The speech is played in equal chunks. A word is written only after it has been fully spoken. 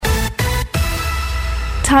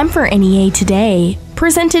time for NEA Today,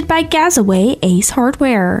 presented by Gazaway Ace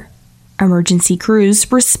Hardware. Emergency crews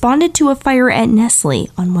responded to a fire at Nestle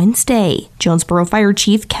on Wednesday. Jonesboro Fire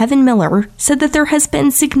Chief Kevin Miller said that there has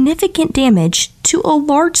been significant damage to a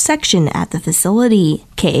large section at the facility.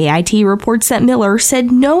 KAIT reports that Miller said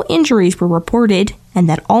no injuries were reported and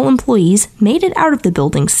that all employees made it out of the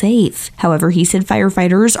building safe. However, he said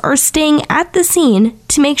firefighters are staying at the scene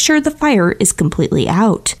to make sure the fire is completely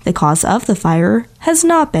out. The cause of the fire has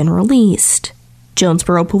not been released.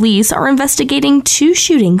 Jonesboro police are investigating 2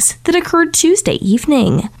 shootings that occurred Tuesday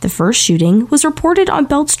evening. The first shooting was reported on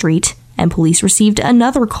Belt Street, and police received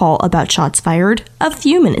another call about shots fired a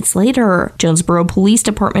few minutes later. Jonesboro Police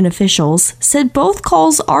Department officials said both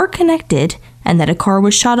calls are connected and that a car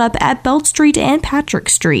was shot up at Belt Street and Patrick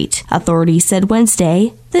Street. Authorities said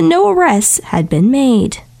Wednesday that no arrests had been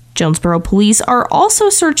made. Jonesboro police are also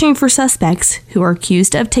searching for suspects who are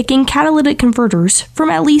accused of taking catalytic converters from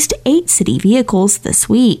at least 8 city vehicles this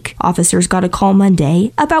week. Officers got a call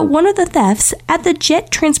Monday about one of the thefts at the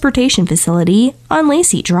Jet Transportation Facility on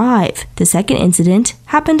Lacey Drive. The second incident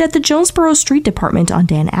happened at the Jonesboro Street Department on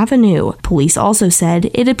Dan Avenue. Police also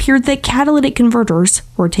said it appeared that catalytic converters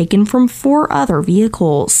were taken from 4 other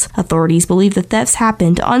vehicles. Authorities believe the thefts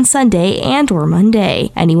happened on Sunday and/or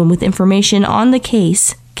Monday. Anyone with information on the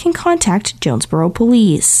case can contact Jonesboro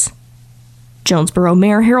Police. Jonesboro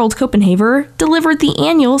Mayor Harold Copenhaver delivered the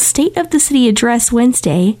annual State of the City address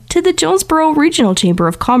Wednesday to the Jonesboro Regional Chamber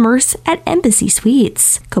of Commerce at Embassy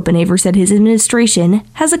Suites. Copenhaver said his administration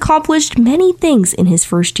has accomplished many things in his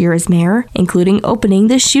first year as mayor, including opening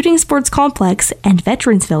the Shooting Sports Complex and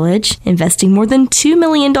Veterans Village, investing more than $2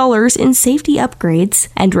 million in safety upgrades,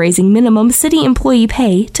 and raising minimum city employee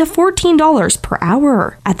pay to $14 per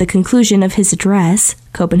hour. At the conclusion of his address,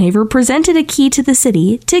 Copenhaver presented a key to the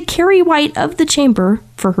city to Carrie White of the Chamber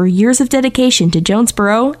for her years of dedication to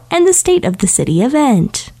Jonesboro and the State of the City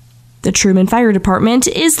event. The Truman Fire Department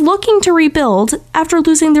is looking to rebuild after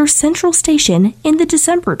losing their central station in the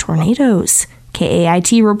December tornadoes.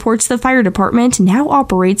 KAIT reports the fire department now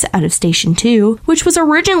operates out of Station 2, which was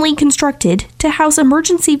originally constructed to house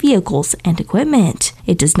emergency vehicles and equipment.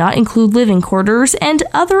 It does not include living quarters and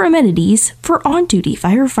other amenities for on-duty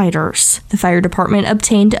firefighters. The fire department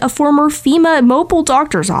obtained a former FEMA mobile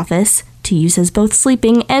doctor's office to use as both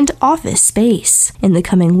sleeping and office space. In the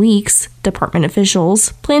coming weeks, department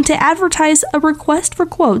officials plan to advertise a request for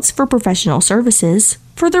quotes for professional services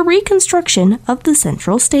for the reconstruction of the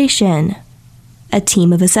central station. A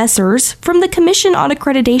team of assessors from the Commission on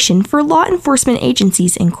Accreditation for Law Enforcement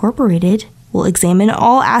Agencies, Incorporated, will examine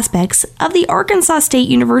all aspects of the Arkansas State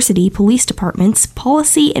University Police Department's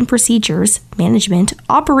policy and procedures, management,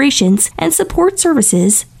 operations, and support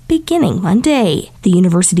services beginning Monday. The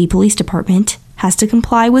University Police Department has to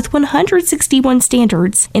comply with 161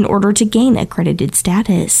 standards in order to gain accredited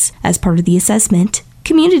status. As part of the assessment,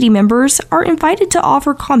 community members are invited to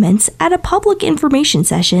offer comments at a public information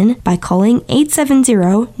session by calling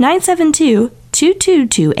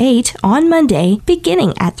 870-972-2228 on Monday,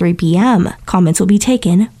 beginning at 3 p.m. Comments will be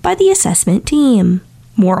taken by the assessment team.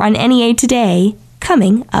 More on NEA Today,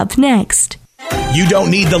 coming up next. You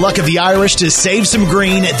don't need the luck of the Irish to save some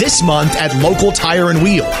green this month at Local Tire and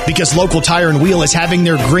Wheel, because Local Tire and Wheel is having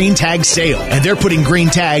their green tag sale, and they're putting green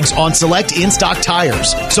tags on select in-stock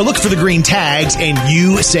tires. So look for the green tags and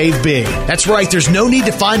you save big. That's right, there's no need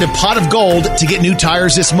to find a pot of gold to get new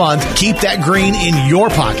tires this month. Keep that green in your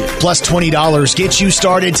pocket. Plus $20 gets you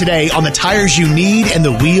started today on the tires you need and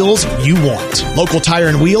the wheels you want. Local Tire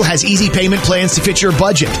and Wheel has easy payment plans to fit your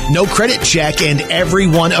budget, no credit check, and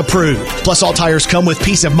everyone approved. Plus all tires come with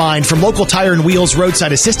peace of mind from Local Tire and Wheel's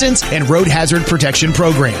roadside assistance and road hazard protection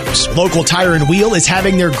programs. Local Tire and Wheel is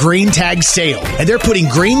having their green tag sale, and they're putting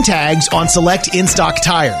green tags on select in-stock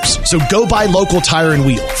tires. So go by Local Tire and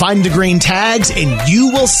Wheel, find the green tags, and you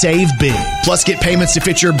will save big. Plus get payments to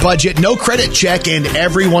fit your budget, no credit check, and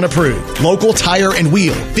everyone approved. Local Tire and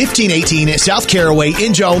Wheel, 1518 South Caraway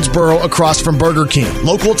in Jonesboro, across from Burger King.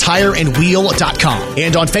 LocalTireandWheel.com.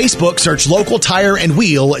 And on Facebook, search Local Tire and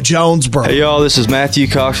Wheel Jonesboro. Hey y'all, this is Matthew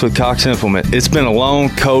Cox with Cox Implement. It's been a long,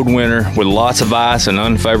 cold winter with lots of ice and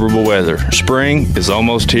unfavorable weather. Spring is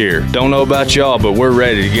almost here. Don't know about y'all, but we're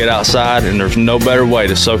ready to get outside, and there's no better way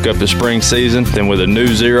to soak up the spring season than with a new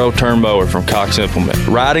zero-turn mower from Cox Implement.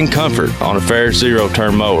 Riding comfort on a Ferris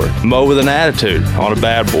zero-turn mower. Mow with an attitude on a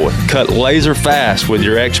bad boy. Cut laser fast with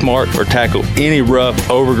your Exmark, or tackle any rough,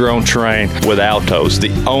 overgrown terrain with Altos,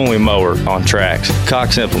 the only mower on tracks.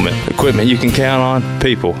 Cox Implement. Equipment you can count on,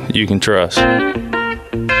 people you can trust.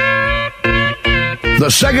 The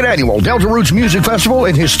second annual Delta Roots Music Festival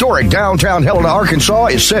in historic downtown Helena, Arkansas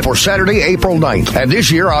is set for Saturday, April 9th. And this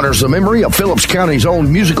year honors the memory of Phillips County's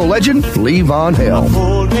own musical legend, Lee Von Helm.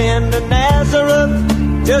 Pulled into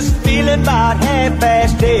Nazareth, just feeling about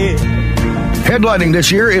half-past dead. Headlining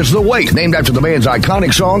this year is The Wait, named after the band's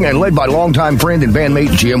iconic song and led by longtime friend and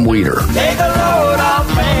bandmate Jim Weeder. Take a load off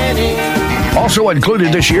Fanny. Also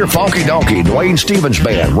included this year, Funky Donkey, Dwayne Stevens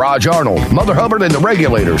Band, Raj Arnold, Mother Hubbard and the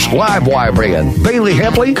Regulators, Live Wire Band, Bailey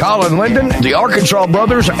Hepley, Colin Linden, the Arkansas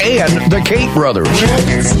Brothers, and the Kate Brothers.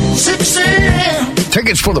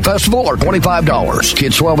 Tickets for the festival are $25.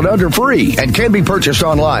 Kids 12 and under free and can be purchased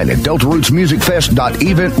online at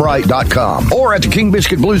deltarootsmusicfest.eventbrite.com or at the King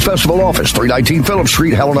Biscuit Blues Festival office, 319 Phillips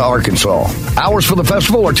Street, Helena, Arkansas. Hours for the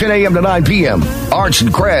festival are 10 a.m. to 9 p.m. Arts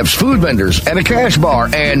and crafts, food vendors, and a cash bar,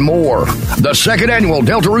 and more. The second annual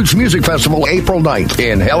Delta Roots Music Festival, April 9th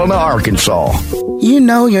in Helena, Arkansas. You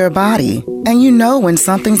know your body, and you know when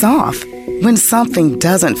something's off, when something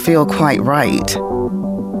doesn't feel quite right.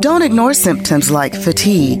 Don't ignore symptoms like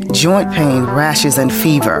fatigue, joint pain, rashes, and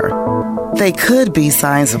fever. They could be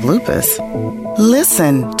signs of lupus.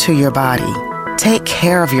 Listen to your body. Take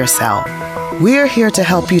care of yourself. We're here to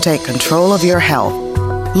help you take control of your health.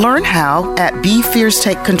 Learn how at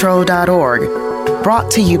BeFierceTakeControl.org. Brought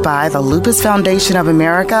to you by the Lupus Foundation of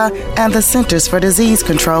America and the Centers for Disease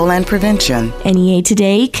Control and Prevention. NEA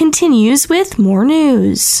Today continues with more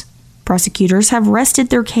news. Prosecutors have rested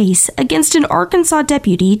their case against an Arkansas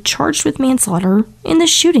deputy charged with manslaughter in the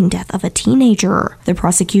shooting death of a teenager. The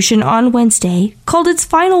prosecution on Wednesday called its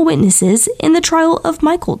final witnesses in the trial of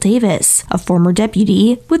Michael Davis, a former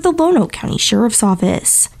deputy with the Lonoke County Sheriff's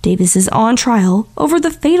Office. Davis is on trial over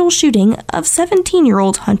the fatal shooting of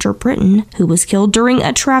 17-year-old Hunter Britton, who was killed during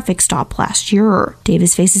a traffic stop last year.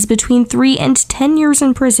 Davis faces between 3 and 10 years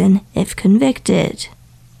in prison if convicted.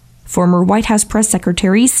 Former White House Press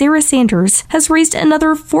Secretary Sarah Sanders has raised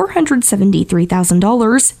another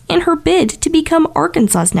 $473,000 in her bid to become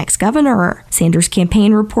Arkansas's next governor. Sanders'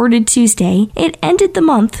 campaign reported Tuesday it ended the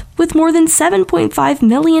month with more than $7.5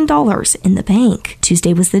 million in the bank.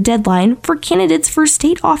 Tuesday was the deadline for candidates for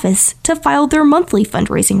state office to file their monthly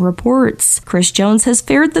fundraising reports. Chris Jones has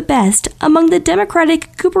fared the best among the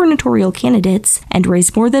Democratic gubernatorial candidates and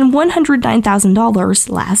raised more than $109,000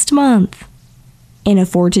 last month. In a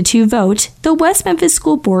 4-2 vote, the West Memphis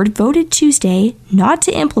School Board voted Tuesday not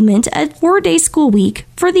to implement a 4-day school week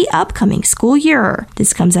for the upcoming school year.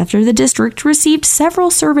 This comes after the district received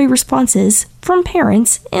several survey responses from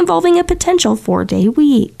parents involving a potential 4-day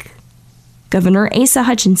week. Governor Asa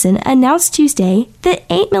Hutchinson announced Tuesday that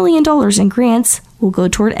 $8 million in grants will go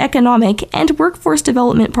toward economic and workforce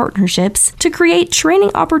development partnerships to create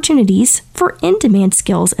training opportunities for in-demand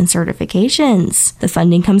skills and certifications. The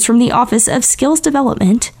funding comes from the Office of Skills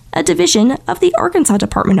Development, a division of the Arkansas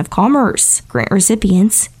Department of Commerce. Grant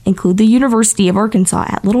recipients include the University of Arkansas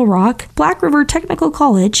at Little Rock, Black River Technical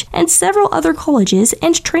College, and several other colleges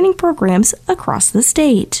and training programs across the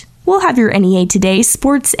state. We'll have your NEA Today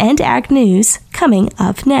sports and ag news coming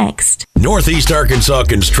up next. Northeast Arkansas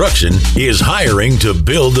Construction is hiring to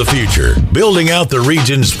build the future, building out the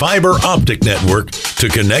region's fiber optic network to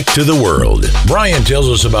connect to the world. Brian tells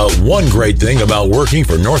us about one great thing about working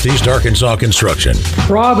for Northeast Arkansas Construction.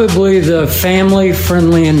 Probably the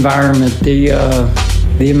family-friendly environment, the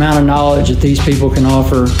amount of knowledge that these people can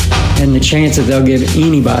offer and the chance that they'll give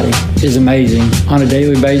anybody is amazing. On a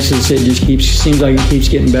daily basis, it just seems like it keeps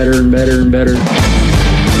getting better and better and better.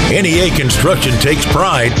 NEA Construction takes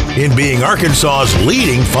pride in being Arkansas's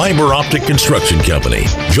leading fiber optic construction company.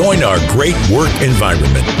 Join our great work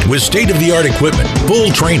environment with state-of-the-art equipment,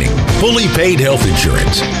 full training, fully paid health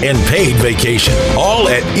insurance, and paid vacation, all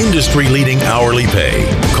at industry-leading hourly pay.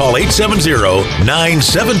 Call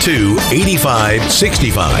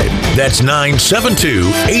 870-972-8565. That's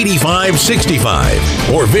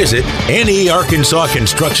 972-8565. Or visit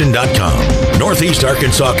nearkansasconstruction.com. Northeast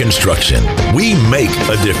Arkansas Construction. We make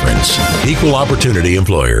a difference. Equal opportunity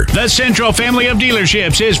employer. The Central Family of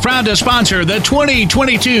Dealerships is proud to sponsor the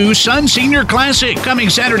 2022 Sun Senior Classic, coming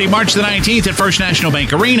Saturday, March the 19th at First National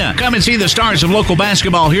Bank Arena. Come and see the stars of local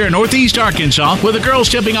basketball here in Northeast Arkansas, with the girls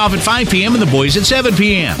tipping off at 5 p.m. and the boys at 7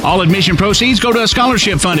 p.m. All admission proceeds go to a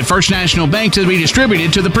scholarship fund at First National Bank to be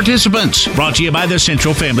distributed to the participants. Brought to you by the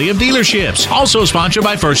Central Family of Dealerships. Also sponsored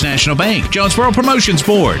by First National Bank, Jonesboro Promotions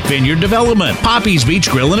Board, Vineyard Development, Poppy's Beach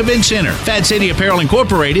Grill and Event Center, Fat City Apparel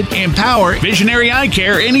Incorporated, Empower, Visionary Eye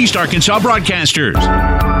Care, and East Arkansas Broadcasters.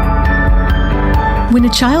 When a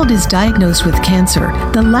child is diagnosed with cancer,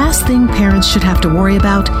 the last thing parents should have to worry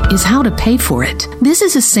about is how to pay for it. This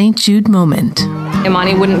is a St. Jude moment.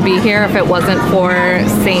 Imani wouldn't be here if it wasn't for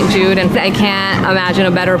St. Jude, and I can't imagine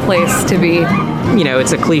a better place to be. You know,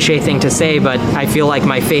 it's a cliche thing to say, but I feel like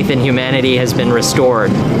my faith in humanity has been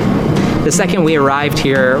restored. The second we arrived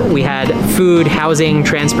here, we had food, housing,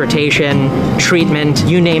 transportation, treatment,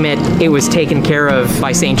 you name it, it was taken care of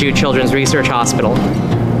by St. Jude Children's Research Hospital.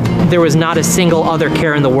 There was not a single other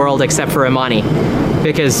care in the world except for Imani,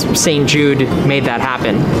 because St. Jude made that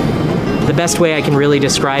happen. The best way I can really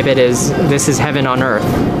describe it is this is heaven on earth.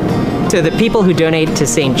 To the people who donate to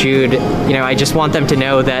St. Jude, I just want them to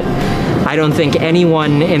know that I don't think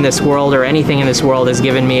anyone in this world or anything in this world has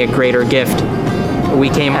given me a greater gift. We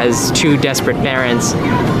came as two desperate parents,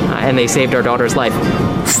 and they saved our daughter's life.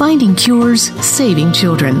 Finding cures, saving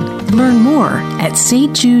children. Learn more at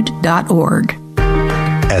stjude.org.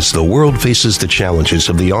 As the world faces the challenges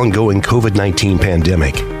of the ongoing COVID-19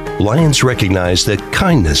 pandemic, Lions recognize that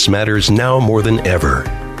kindness matters now more than ever.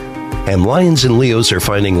 And Lions and Leos are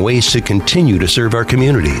finding ways to continue to serve our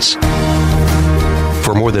communities.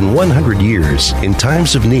 For more than 100 years, in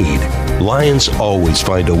times of need, Lions always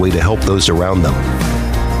find a way to help those around them.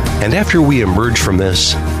 And after we emerge from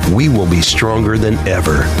this, we will be stronger than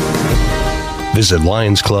ever. Visit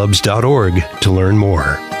lionsclubs.org to learn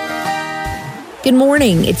more. Good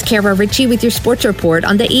morning. It's Kara Ritchie with your sports report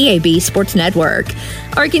on the EAB Sports Network.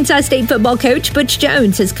 Arkansas State football coach Butch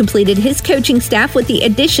Jones has completed his coaching staff with the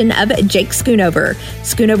addition of Jake Schoonover.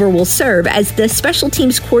 Schoonover will serve as the special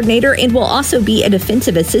teams coordinator and will also be a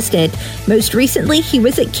defensive assistant. Most recently, he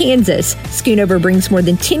was at Kansas. Schoonover brings more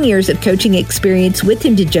than 10 years of coaching experience with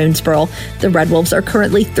him to Jonesboro. The Red Wolves are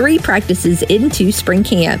currently 3 practices into spring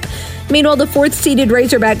camp. Meanwhile, the 4th-seeded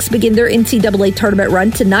Razorbacks begin their NCAA tournament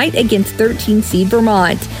run tonight against 13-seed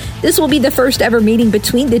Vermont. This will be the first ever meeting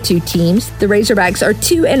between the two teams. The Razorbacks are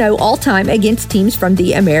 2-0 all-time against teams from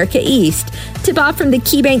the America East. Tip-off from the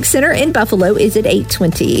KeyBank Center in Buffalo is at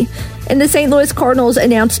 8:20. And the St. Louis Cardinals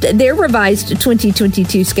announced their revised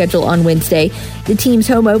 2022 schedule on Wednesday. The team's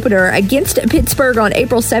home opener against Pittsburgh on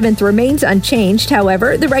April 7th remains unchanged.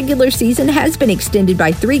 However, the regular season has been extended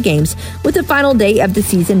by 3 games, with the final day of the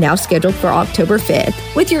season now scheduled for October 5th.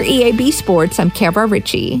 With your EAB Sports, I'm Kara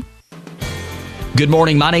Ritchie. Good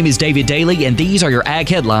morning, my name is David Daly, and these are your Ag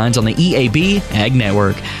headlines on the EAB Ag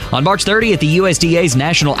Network. On March 30th, the USDA's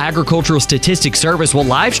National Agricultural Statistics Service will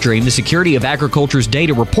live stream the Security of Agriculture's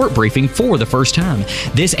data report briefing for the first time.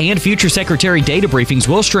 This and future Secretary data briefings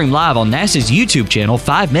will stream live on NASA's YouTube channel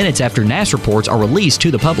 5 minutes after NASS reports are released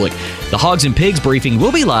to the public. The Hogs and Pigs briefing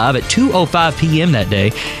will be live at 2:05 p.m. that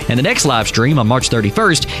day, and the next live stream on March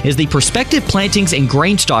 31st is the Prospective Plantings and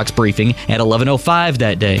Grain Stocks briefing at 11:05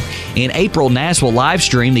 that day. In April, NASS will live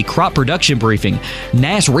stream the crop production briefing.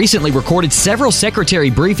 NASS recently recorded several secretary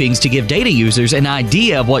briefings to give data users an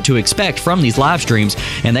idea of what to expect from these live streams,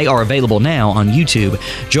 and they are available now on YouTube.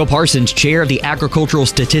 Joe Parsons, chair of the Agricultural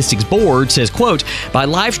Statistics Board, says, quote, "By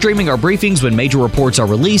live streaming our briefings when major reports are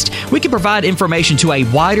released, we can provide information to a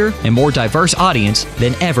wider and more diverse audience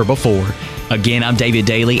than ever before." Again, I'm David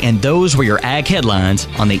Daly, and those were your Ag headlines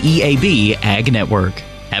on the EAB Ag Network.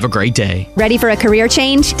 Have a great day. Ready for a career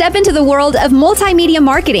change? Step into the world of multimedia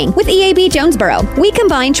marketing with EAB Jonesboro. We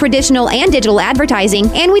combine traditional and digital advertising,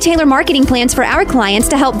 and we tailor marketing plans for our clients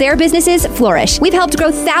to help their businesses flourish. We've helped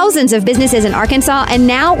grow thousands of businesses in Arkansas, and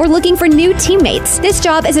now we're looking for new teammates. This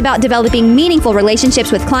job is about developing meaningful relationships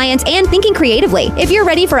with clients and thinking creatively. If you're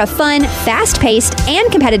ready for a fun, fast-paced, and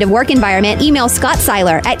competitive work environment, email Scott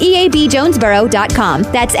Seiler at eabjonesboro.com.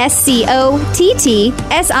 That's SCOTTSILER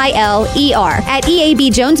at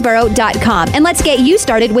eabjonesboro.com, and let's get you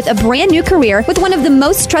started with a brand new career with one of the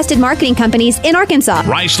most trusted marketing companies in Arkansas.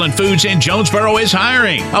 Riceland Foods in Jonesboro is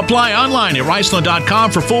hiring. Apply online at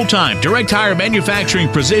riceland.com for full-time, direct hire manufacturing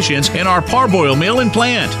positions in our parboil mill and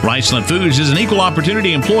plant. Riceland Foods is an equal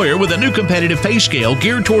opportunity employer with a new competitive pay scale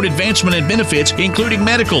geared toward advancement and benefits, including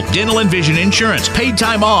medical, dental, and vision insurance, paid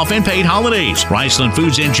time off, and paid holidays. Riceland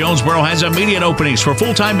Foods in Jonesboro has immediate openings for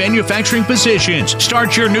full-time manufacturing positions.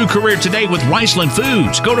 Start your new career today with Riceland Foods.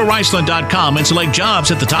 Go to riceland.com and select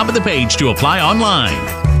jobs at the top of the page to apply online.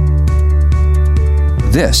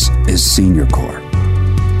 This is Senior Corps.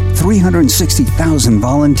 360,000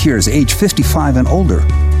 volunteers age 55 and older,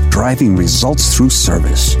 driving results through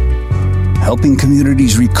service, helping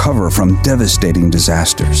communities recover from devastating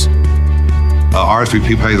disasters.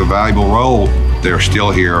 RSVP plays a valuable role. They're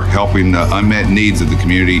still here helping the unmet needs of the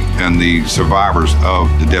community and the survivors of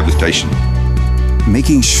the devastation,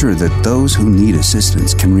 making sure that those who need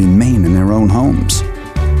assistance can remain in their own homes.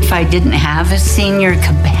 If I didn't have a senior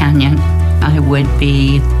companion, I would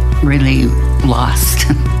be really lost.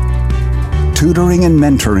 Tutoring and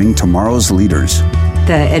mentoring tomorrow's leaders.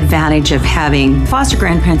 The advantage of having foster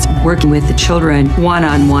grandparents working with the children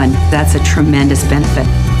one-on-one, that's a tremendous benefit.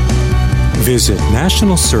 Visit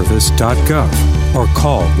nationalservice.gov or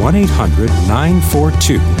call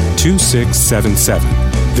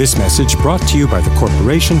 1-800-942-2677. This message brought to you by the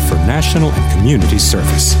Corporation for National and Community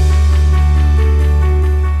Service.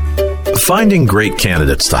 Finding great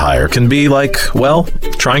candidates to hire can be like, well,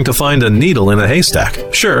 trying to find a needle in a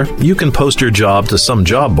haystack. Sure, you can post your job to some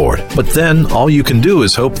job board, but then all you can do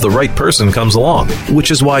is hope the right person comes along,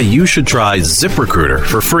 which is why you should try ZipRecruiter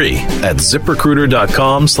for free at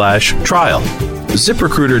ZipRecruiter.com/trial.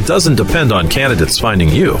 ZipRecruiter doesn't depend on candidates finding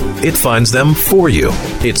you. It finds them for you.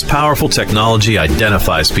 Its powerful technology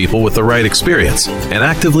identifies people with the right experience and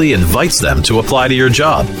actively invites them to apply to your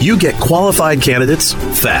job. You get qualified candidates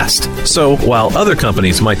fast. So while other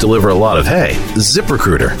companies might deliver a lot of hay,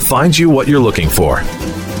 ZipRecruiter finds you what you're looking for.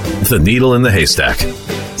 The needle in the haystack.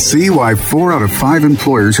 See why 4 out of 5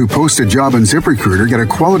 employers who post a job on ZipRecruiter get a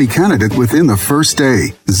quality candidate within the first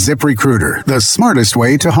day. ZipRecruiter, the smartest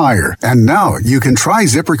way to hire. And now you can try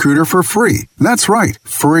ZipRecruiter for free. That's right,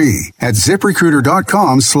 free at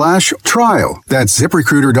ZipRecruiter.com/trial. That's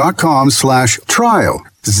ZipRecruiter.com/trial.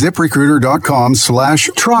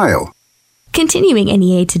 ZipRecruiter.com/trial. Continuing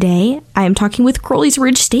NEA Today, I am talking with Crowley's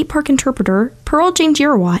Ridge State Park interpreter Pearl Jane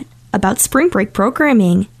Girawat about spring break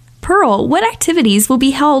programming. Pearl, what activities will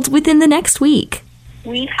be held within the next week?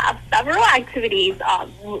 We have several activities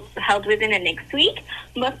held within the next week.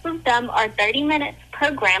 Most of them are 30 minutes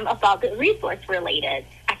program about the resource-related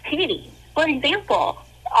activities. For example,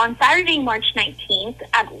 on Saturday, March 19th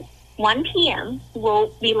at 1 p.m.,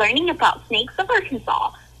 we'll be learning about snakes of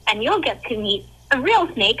Arkansas, and you'll get to meet a real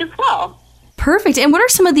snake as well. Perfect. And what are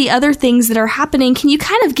some of the other things that are happening? Can you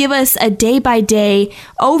kind of give us a day-by-day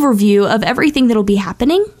overview of everything that'll be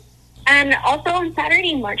happening? And also on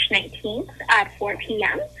Saturday, March 19th at 4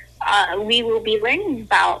 p.m., we will be learning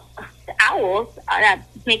about the owls that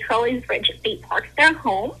make Crowley's Ridge State Park their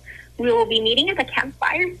home. We will be meeting at the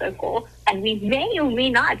campfire circle, and we may or may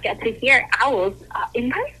not get to hear owls in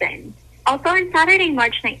person. Also on Saturday,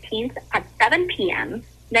 March 19th at 7 p.m.,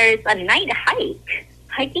 there is a night hike.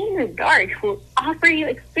 Hiking in the dark will offer you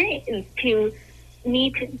experience to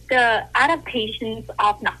meet the adaptations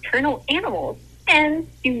of nocturnal animals. And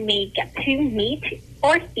you may get to meet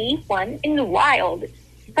or see one in the wild.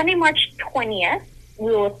 Sunday, March 20th,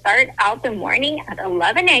 we will start out the morning at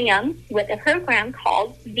 11 a.m. with a program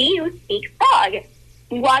called Do You Speak Frog?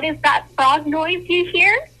 What is that frog noise you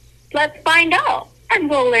hear? Let's find out. And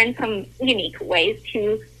we'll learn some unique ways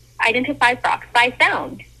to identify frogs by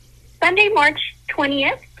sound. Sunday, March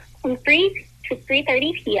 20th, from 3 to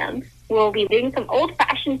 3:30 p.m., we'll be doing some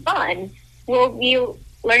old-fashioned fun. We'll be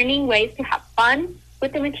learning ways to have fun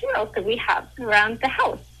with the materials that we have around the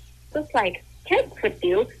house, just like kids would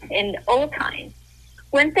do in old times.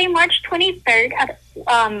 Wednesday, March 23rd at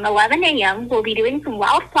 11 a.m., we'll be doing some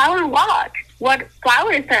wildflower walk. What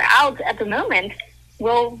flowers are out at the moment,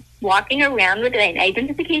 we'll walking around with an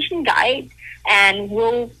identification guide, and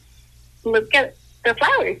we'll look at the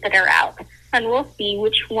flowers that are out, and we'll see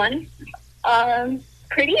which one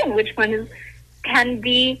pretty and which one can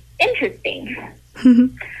be interesting.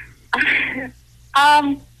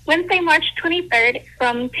 Wednesday, March 23rd,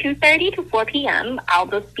 from 2:30 to 4 p.m., I'll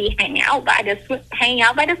just be hanging out by the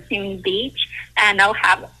swimming beach, and I'll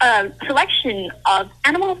have a selection of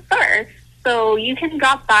animal fur. So you can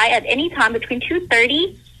drop by at any time between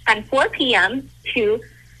 2:30 and 4 p.m. to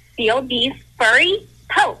feel these furry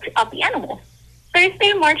coats of the animals.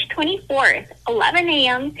 Thursday, March 24th, 11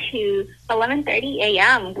 a.m. to 11:30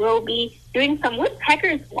 a.m., we'll be doing some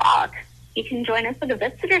woodpeckers walk. You can join us at the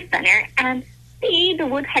visitor center and see the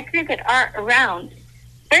woodpeckers that are around.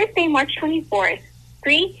 Thursday, March 24th,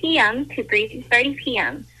 3 p.m. to 3:30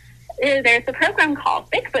 p.m., there's a program called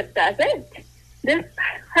Bigfoot Does It. This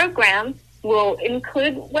program will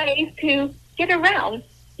include ways to get around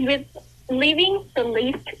with leaving the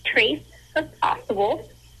least trace as possible.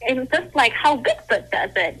 And just like how Bigfoot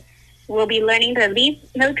does it, we'll be learning the leave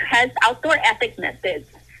no treads outdoor ethic methods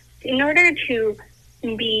in order to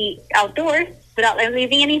be outdoors without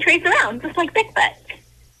leaving any trace around, just like Bigfoot.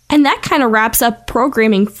 And that kind of wraps up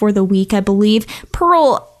programming for the week, I believe.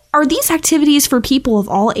 Pearl, are these activities for people of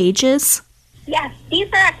all ages? Yes, these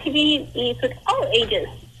are activities with all ages.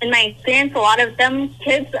 In my experience, a lot of them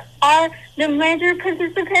kids are the major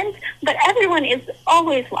participants, but everyone is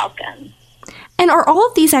always welcome. And are all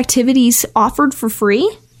of these activities offered for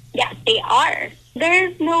free? Yes, they are. There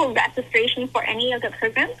is no registration for any of the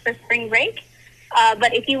programs for spring break.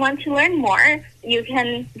 But if you want to learn more, you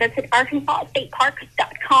can visit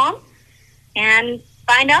ArkansasStateParks.com and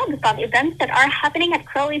find out about events that are happening at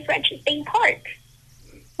Crowley's Ridge State Park.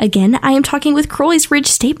 Again, I am talking with Crowley's Ridge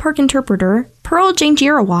State Park interpreter Pearl Jane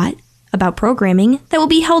Girawat about programming that will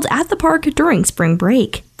be held at the park during spring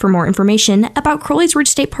break. For more information about Crowley's Ridge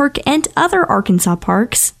State Park and other Arkansas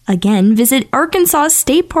parks, again, visit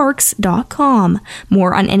ArkansasStateParks.com.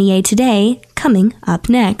 More on NEA Today, coming up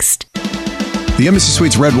next. The Embassy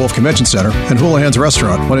Suites Red Wolf Convention Center and Houlihan's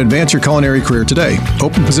Restaurant want to advance your culinary career today.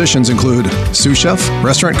 Open positions include sous chef,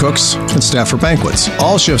 restaurant cooks, and staff for banquets.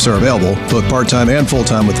 All shifts are available, both part-time and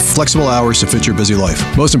full-time, with flexible hours to fit your busy life.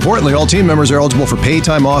 Most importantly, all team members are eligible for paid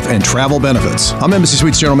time off and travel benefits. I'm Embassy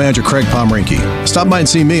Suites General Manager Craig Pomrinke. Stop by and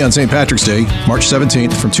see me on St. Patrick's Day, March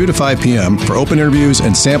 17th from 2 to 5 p.m. for open interviews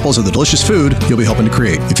and samples of the delicious food you'll be helping to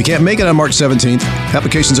create. If you can't make it on March 17th,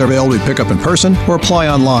 applications are available to pick up in person or apply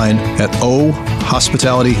online at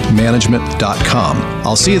hospitalitymanagement.com.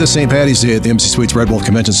 I'll see you this St. Patty's Day at the Embassy Suites Red Wolf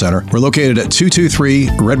Convention Center. We're located at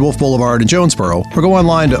 223 Red Wolf Boulevard in Jonesboro, or go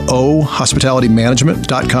online to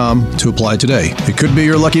hospitalitymanagement.com to apply today. It could be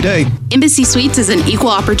your lucky day. Embassy Suites is an equal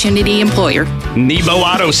opportunity employer. Nebo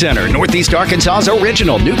Auto Center, Northeast Arkansas's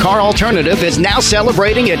original new car alternative, is now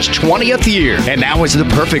celebrating its 20th year. And now is the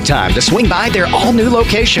perfect time to swing by their all-new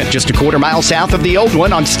location, just a quarter-mile south of the old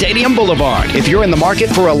one on Stadium Boulevard. If you're in the market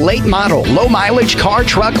for a late model, low-mileage car,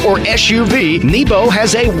 truck, or SUV, Nebo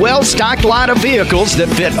has a well-stocked lot of vehicles that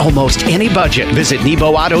fit almost any budget. Visit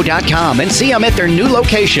NeboAuto.com and see them at their new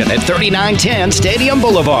location at 3910 Stadium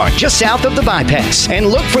Boulevard, just south of the bypass. And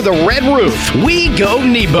look for the red roof. We go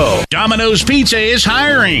Nebo. Domino's Pizza is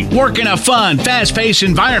hiring. Work in a fun, fast-paced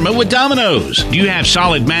environment with Domino's. Do you have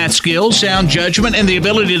solid math skills, sound judgment, and the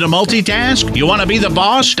ability to multitask? You want to be the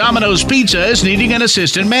boss? Domino's Pizza is needing an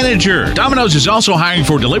assistant manager. Domino's is also hiring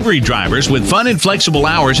for delivery drivers with fun and flexible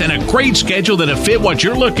hours and a great schedule that'll fit what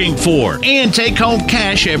you're looking for. And take home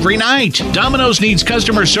cash every night. Domino's needs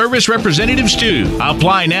customer service representatives too.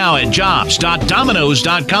 Apply now at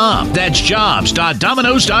jobs.domino's.com. That's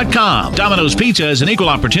jobs.domino's.com. Domino's Pizza is an equal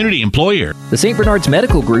opportunity employer. The St. Bernard's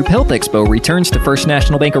Medical Group Health Expo returns to First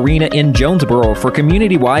National Bank Arena in Jonesboro for a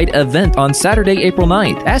community-wide event on Saturday, April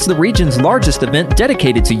 9th. As the region's largest event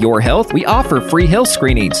dedicated to your health, we offer free health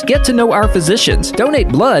screenings. Get to know our physicians, donate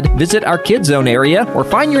blood, visit our Kids Zone area, or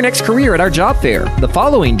find your next career at our job fair. The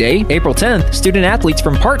following day, April 10th, student-athletes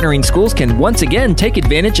from partnering schools can once again take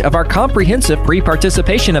advantage of our comprehensive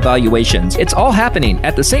pre-participation evaluations. It's all happening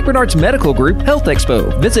at the St. Bernard's Medical Group Health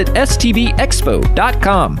Expo. Visit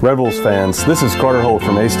stvexpo.com. Red Wolves fans, this is Carter Holt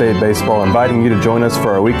from A-State Baseball inviting you to join us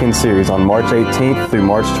for our weekend series on March 18th through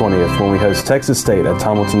March 20th when we host Texas State at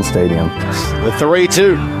Tomlinson Stadium. The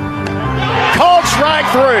 3-2. Called strike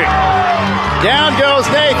three. Down goes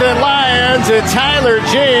Nathan Lyons, and Tyler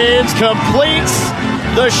James completes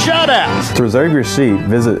the shutout. To reserve your seat,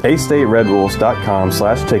 visit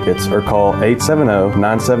astateredwolves.com/tickets or call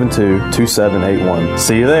 870-972-2781.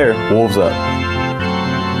 See you there. Wolves up.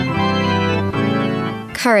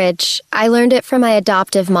 Courage. I learned it from my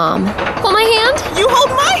adoptive mom. Hold my hand. You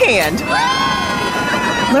hold my hand.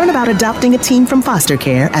 Learn about adopting a teen from foster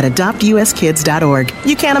care at adoptuskids.org.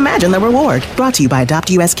 You can't imagine the reward. Brought to you by Adopt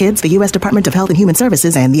US Kids, the U.S. Department of Health and Human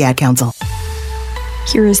Services, and the Ad Council.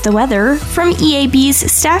 Here is the weather from EAB's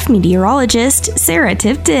staff meteorologist, Sarah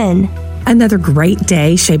Tipton. Another great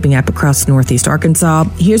day shaping up across Northeast Arkansas.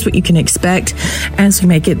 Here's what you can expect as we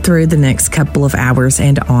make it through the next couple of hours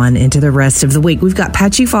and on into the rest of the week. We've got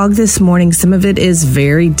patchy fog this morning. Some of it is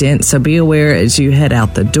very dense, so be aware as you head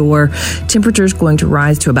out the door. Temperatures going to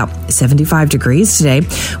rise to about 75 degrees today.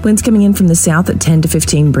 Winds coming in from the south at 10 to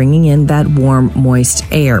 15, bringing in that warm, moist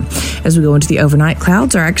air. As we go into the overnight,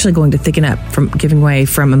 clouds are actually going to thicken up, from giving way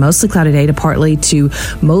from a mostly cloudy day to partly to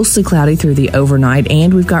mostly cloudy through the overnight,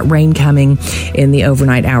 and we've got rain coming in the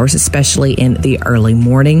overnight hours, especially in the early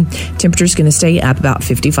morning. Temperature's going to stay up about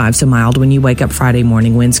 55, so mild when you wake up Friday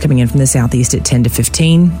morning. Winds coming in from the southeast at 10 to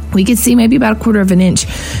 15. We could see maybe about a quarter of an inch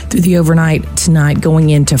through the overnight tonight going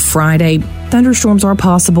into Friday. Thunderstorms are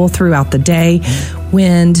possible throughout the day.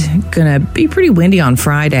 Wind going to be pretty windy on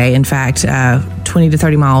Friday. In fact, 20 to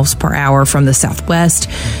 30 miles per hour from the southwest.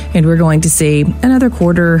 And we're going to see another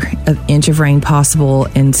quarter of inch of rain possible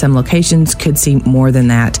in some locations. Could see more than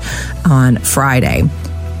that on Friday.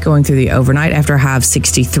 going through the overnight after a high of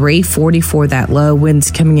 63, 44 that low.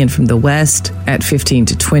 Winds coming in from the west at 15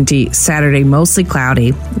 to 20. Saturday, mostly cloudy,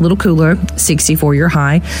 a little cooler, 64 your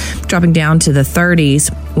high, dropping down to the 30s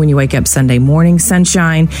when you wake up Sunday morning.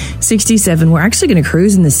 Sunshine, 67. We're actually going to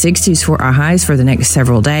cruise in the 60s for our highs for the next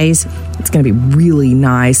several days. It's going to be really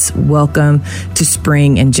nice. Welcome to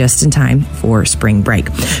spring and just in time for spring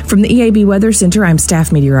break. From the EAB Weather Center, I'm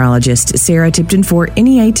staff meteorologist Sarah Tipton for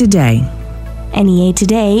NEA Today. NEA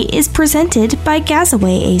Today is presented by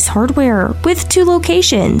Gazaway Ace Hardware with 2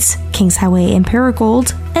 locations, Kings Highway in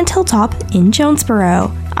Paragould and Hilltop in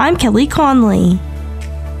Jonesboro. I'm Kelly Conley.